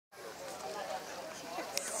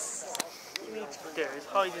do is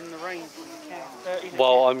hide in the rain when you can.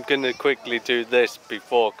 Well, I'm going to quickly do this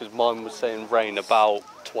before, because mine was saying rain about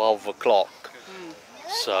 12 o'clock.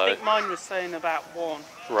 So, I think mine was saying about 1.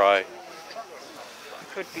 right. I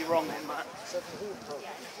could be wrong on that.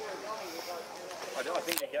 I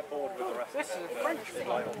think you get bored with the rest This is a French thing.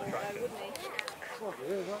 on the track.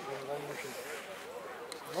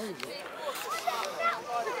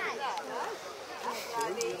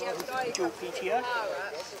 Dual PTO.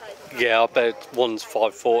 Yeah, I bet one's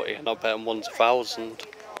 540 and I bet one's 1,000.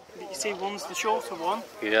 But you see, one's the shorter one.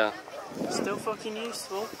 Yeah. Still fucking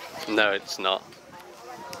useful. No, it's not.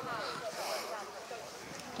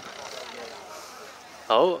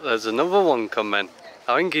 Oh, there's another one coming.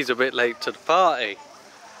 I think he's a bit late to the party.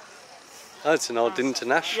 That's an old Yeah,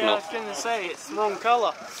 international. I was going to say, it's the wrong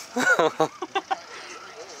colour.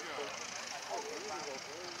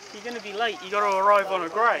 You're going to be late, you got to arrive on a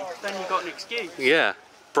grey, then you've got an excuse. Yeah,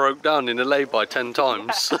 broke down in a lay-by 10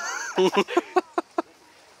 times.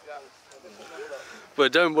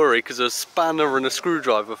 But don't worry, because a spanner and a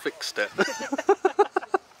screwdriver fixed it.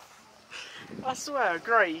 I swear, a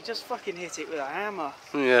grey, you just fucking hit it with a hammer.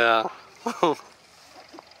 Yeah.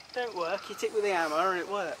 Don't work, hit it with a hammer and it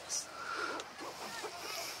works.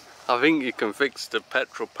 I think you can fix the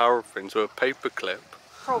petrol paraffins with a paper clip.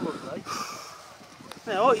 Probably.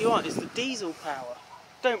 Now what you want is the diesel power.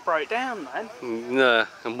 Don't break down, man. No,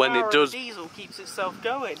 and when Power it does, of diesel keeps itself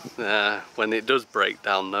going. when it does break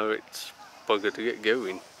down though, it's bugger to get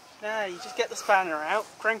going. Nah, you just get the spanner out,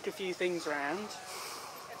 crank a few things around.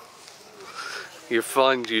 You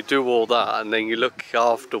find you do all that and then you look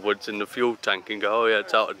afterwards in the fuel tank and go, oh yeah,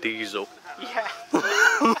 it's out of diesel. Yeah.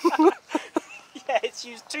 Yeah, it's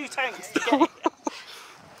used 2 tanks to get it.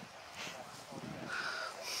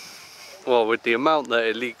 Well, with the amount that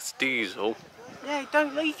it leaks diesel, Yeah, it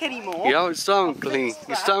don't leak anymore. you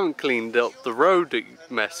haven't cleaned up the road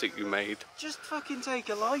mess that you made. Just fucking take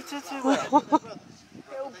a lighter to it.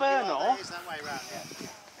 It'll burn off.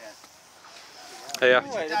 Yeah.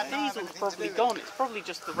 Anyway, the diesel's probably gone. It's probably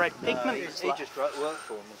just the red pigment that's left.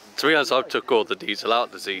 To be honest, I've took all the diesel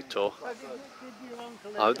out of the Zetor.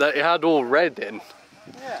 It had all red in.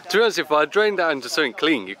 Yeah, To be honest, if I drained that into something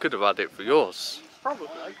clean, you could have had it for yours. probably.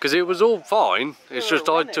 Because it was all fine, it's just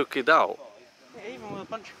I took it out. Yeah, even with a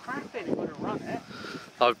bunch of crap in it, would have run it.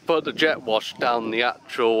 I've put the jet wash down the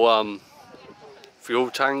actual fuel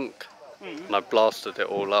tank and I blasted it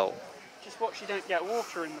all out. Just watch you don't get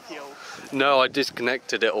water in the fuel. No, I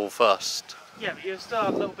disconnected it all first. Yeah, but you'll still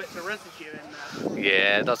have little bits of residue in there.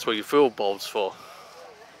 Yeah, that's what your fuel bulb's for.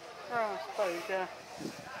 Oh, I suppose, yeah.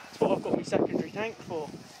 That's what I've got my secondary tank for.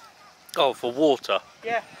 Oh, for water?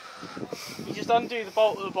 Yeah. You just undo the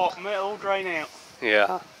bolt at the bottom, it'll all drain out.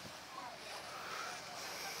 Yeah.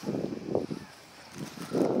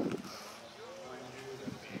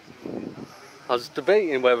 I was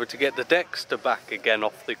debating whether to get the Dexter back again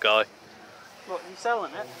off the guy. What, you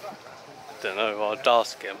selling it? Don't know, I'd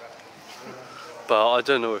ask him. But I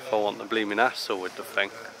don't know if I want the bleeming hassle with the thing.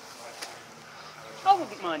 I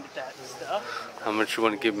wouldn't mind a Dexter. How much you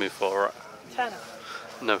want to give me for it? Tenner.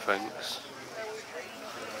 No thanks.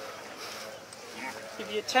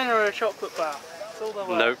 Give you a tenner or a chocolate bar. That's all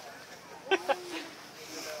they'll Nope.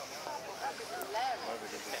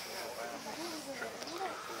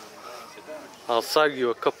 I'll sell you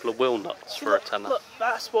a couple of wheel nuts for a tenner. Look,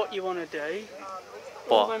 that's what you want to do.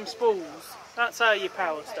 What? All them spools. That's how you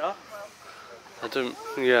power stuff. I don't,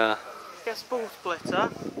 yeah, Get a spool splitter.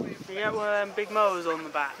 You get one of them big mowers on the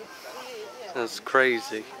back. that's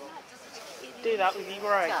crazy. Do that with your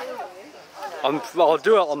grey. I'll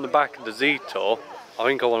do it on the back of the Zetor. I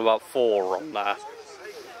think I want about 4 on there.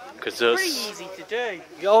 Because Pretty easy to do.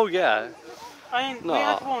 Oh yeah. I mean, No. we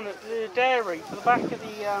had one at the dairy for the back of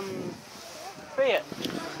the Fiat.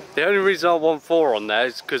 The only reason I want 4 on there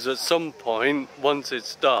is because at some point, once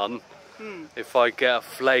it's done, if I get a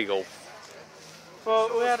flail.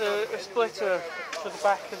 Well, we had a splitter for the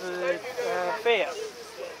back of the Fiat,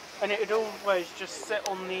 and it would always just sit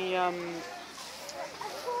on the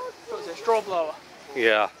what was it, straw blower.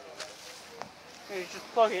 Yeah. You just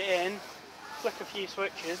plug it in, flick a few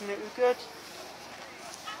switches, and it was good.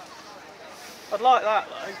 I'd like that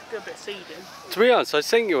though, do a bit of seeding. To be honest, I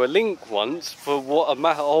sent you a link once for what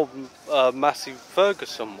a old Massey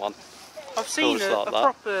Ferguson one. I've seen Feels a like that.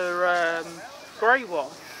 proper grey one,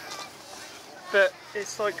 but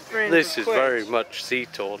it's like 300 This is quid. very much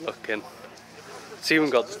Zetor looking. It's even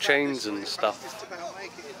got the chains and stuff.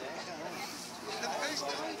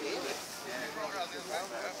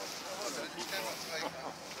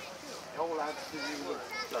 All adds to you.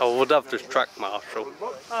 I would have this track marshal.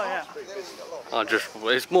 Oh yeah.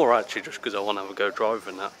 It's more actually just because I want to have a go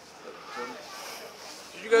driving that.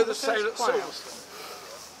 Did you go to the sale at Wow. Silverstone?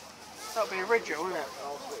 That'll be original, wouldn't it?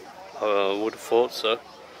 I would have thought so.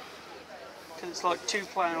 Because it's like 2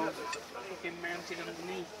 plows fucking mounted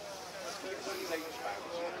underneath.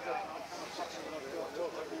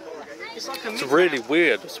 It's like a It's mid-mount. really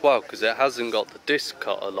weird as well because it hasn't got the disc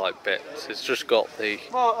cutter like bits. It's just got the.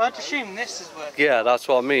 Well, I'd assume this is working. Yeah, that's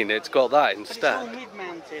what I mean. It's got that But it's all instead.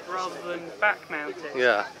 mid-mounted rather than back-mounted.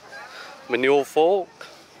 Yeah. Manure fork.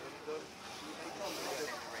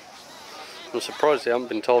 I'm surprised they haven't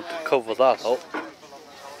been told to cover that up.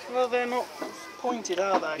 Well, they're not pointed,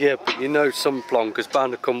 are they? Yeah, but you know some plonkers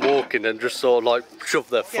bound to come walking and just sort of like shove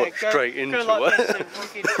their foot straight into go like it. this and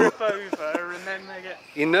fucking trip over, and then they get.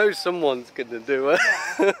 You know someone's gonna do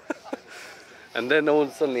it. And then all of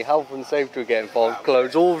a sudden health and safety will get involved,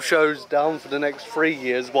 close all shows down for the next 3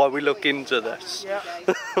 years while we look into this. Yeah.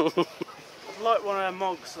 I'd like one of their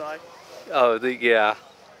mogs though. Oh, yeah.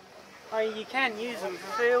 I mean, you can use them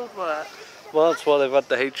for field work. Well, that's why they've had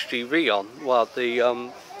the HGV on, well, the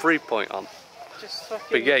 3-point on. Just fucking.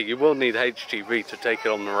 But yeah, you will need HGV to take it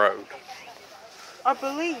on the road. I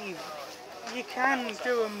believe you can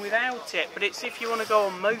do them without it, but it's if you want to go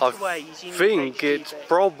on I motorways. You need think HGV. it's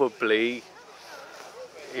probably,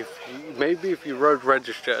 maybe if you road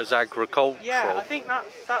register as agricultural. Yeah, I think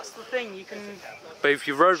that's the thing. You can. But if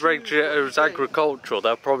you road choose register what you as do. agricultural,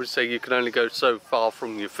 they'll probably say you can only go so far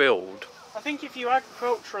from your field. I think if you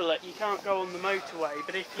agricultural it, you can't go on the motorway,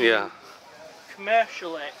 but if you Yeah,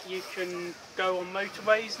 commercial it, you can go on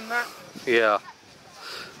motorways and that. yeah,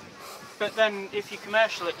 But then if you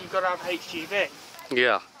commercial it, you've got to have HGV.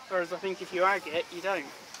 yeah. Whereas I think if you ag it, you don't.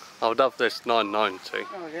 I would have this 990.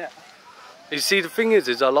 Oh yeah. You see, the thing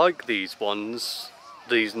is I like these ones,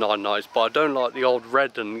 these 990s, but I don't like the old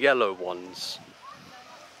red and yellow ones.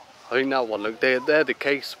 I think that one, look, they're the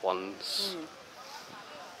case ones.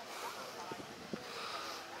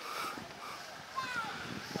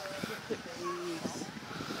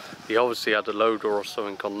 He obviously had a loader or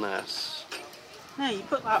something on this. No, you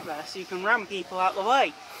put that there so you can ram people out the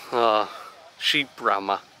way. Sheep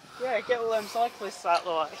rammer. Yeah, get all them cyclists out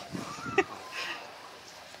the way.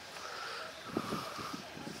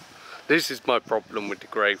 This is my problem with the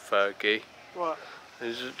grey Fergie. What?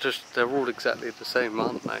 It's just, they're all exactly the same,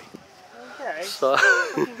 aren't they? Okay, it's So, a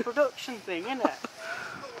fucking production thing, isn't it?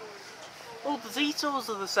 All the Zetors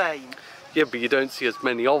are the same. yeah, but you don't see as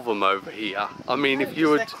many of them over here. I mean, No, if you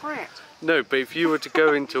were they're crap. no, but if you were to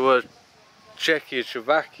go into a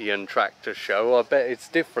Czechoslovakian tractor show, I bet it's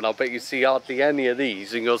different. I bet you see hardly any of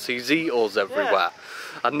these, and you'll see Zetors everywhere.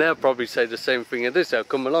 And they'll probably say the same thing as this. They'll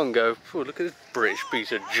come along and go, oh, look at this British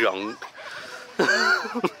piece of junk. It's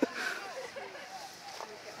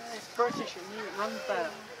British and you run better.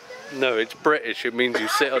 No, it's British. It means you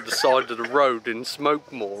sit on the side of the road and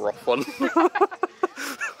smoke more often.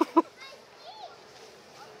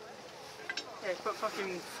 Yeah, put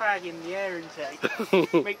fucking fag in the air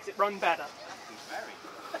intake. Makes it run better.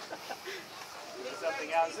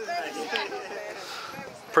 Something else, isn't it?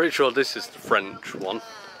 Pretty sure this is the French one.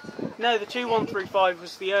 No, the 2135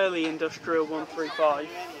 was the early industrial 135.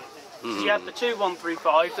 So you had the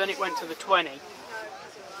 2135, then it went to the 20.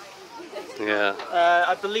 Yeah.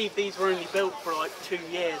 I believe these were only built for like 2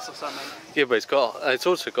 years or something. Yeah, but it's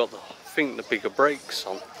also got, I think, the bigger brakes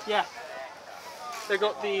on. Yeah. They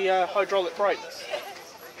got the hydraulic brakes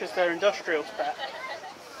because they're industrial spec.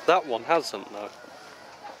 That one hasn't, though.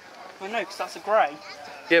 I know, because that's a grey.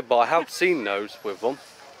 Yeah, but I have seen those with them.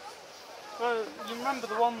 Well, you remember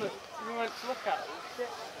the one that we went to look at? Yeah.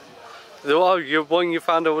 The one you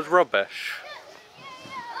found out was rubbish.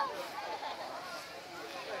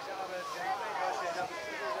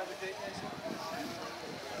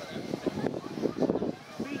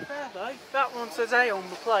 To be fair though, that one says A on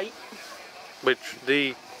the plate. Which,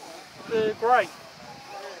 the... The grey.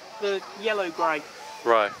 The yellow grey.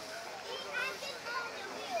 Right.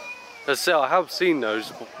 I say, I have seen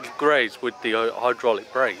those greys with the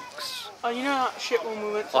hydraulic brakes. Oh, you know that shit one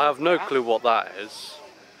we went to I have no look at? clue what that is.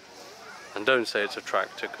 And don't say it's a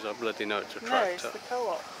tractor, because I bloody know it's a No, it's tractor. the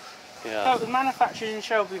co-op. Oh, Yeah. it was manufactured in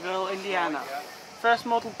Shelbyville, Indiana. First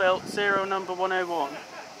model built, serial number 101.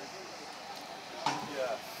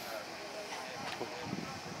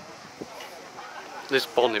 This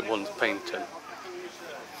bonnet one's painting.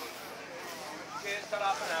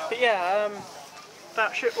 But yeah,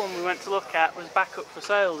 that shit one we went to look at was back up for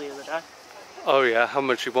sale the other day. Oh yeah, how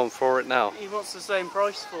much you want for it now? He wants the same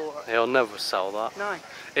price for it. He'll never sell that. No.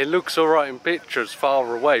 It looks alright in pictures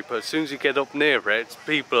far away, but as soon as you get up near it,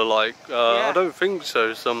 people are like, Yeah. I don't think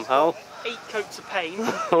so somehow. 8 coats of paint,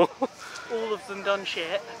 all of them done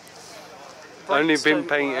shit. Only Brakes been don't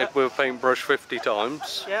painted work. with a paintbrush 50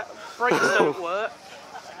 times. Yeah, brakes don't work.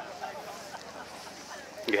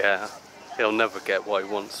 Yeah, he'll never get what he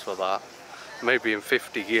wants for that. Maybe in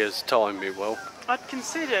 50 years time he will. I'd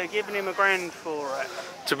consider giving him £1,000 for it.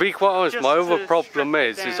 To be quite honest, Just my to other problem strip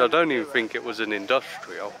it is I down don't and even do it. think it was an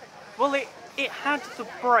industrial. Well, it had the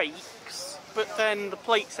brakes, but then the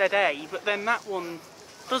plate said A, but then that one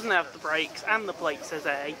doesn't have the brakes and the plate says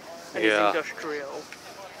A, and Yeah. is industrial.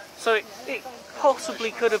 So it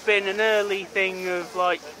possibly could have been an early thing of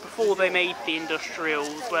like before they made the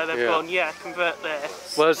industrials where they've Yeah. gone, yeah, convert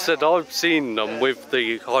this. Well, as I said, I've seen them with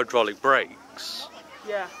the hydraulic brakes.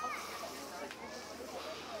 Yeah.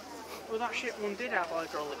 Well, that shit one did have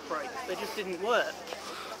hydraulic brakes, they just didn't work.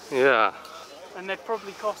 Yeah. And they'd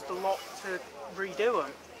probably cost a lot to redo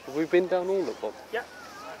them. Have we been down all of them? Yeah.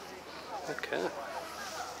 Okay.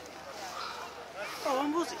 Oh,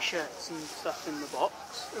 and was it shirts and stuff in the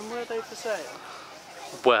box? And were they for sale?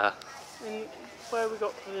 Where? And where we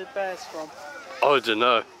got the bears from? I don't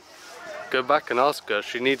know. Go back and ask her.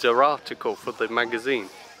 She needs her article for the magazine.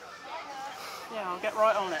 Yeah, I'll get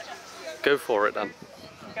right on it. Go for it then.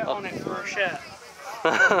 Get on it for a shirt.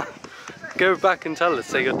 Go back and tell her,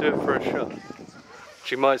 say you'll do it for a shirt.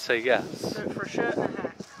 She might say yes. Do it for a shirt and a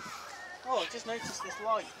hat. Oh, I just noticed this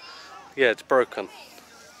light. Yeah, it's broken.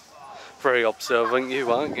 Very observant you,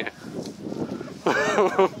 aren't you?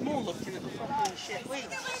 I'm more looking at the fucking shit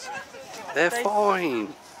wheels. They're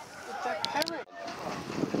fine. They're parrot.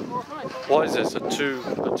 What is this, a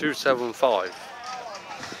 275?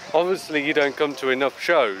 Obviously you don't come to enough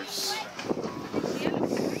shows.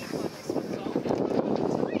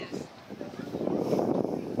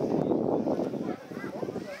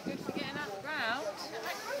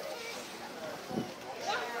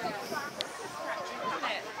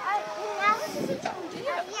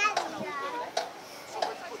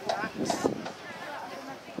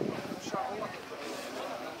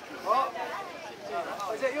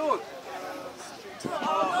 Is that yours?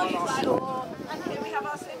 We have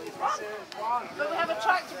our safety front. But we have a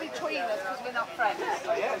tractor between us because we're not friends. I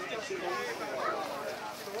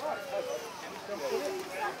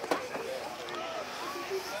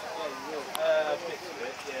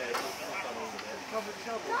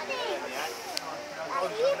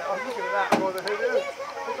was looking at that more than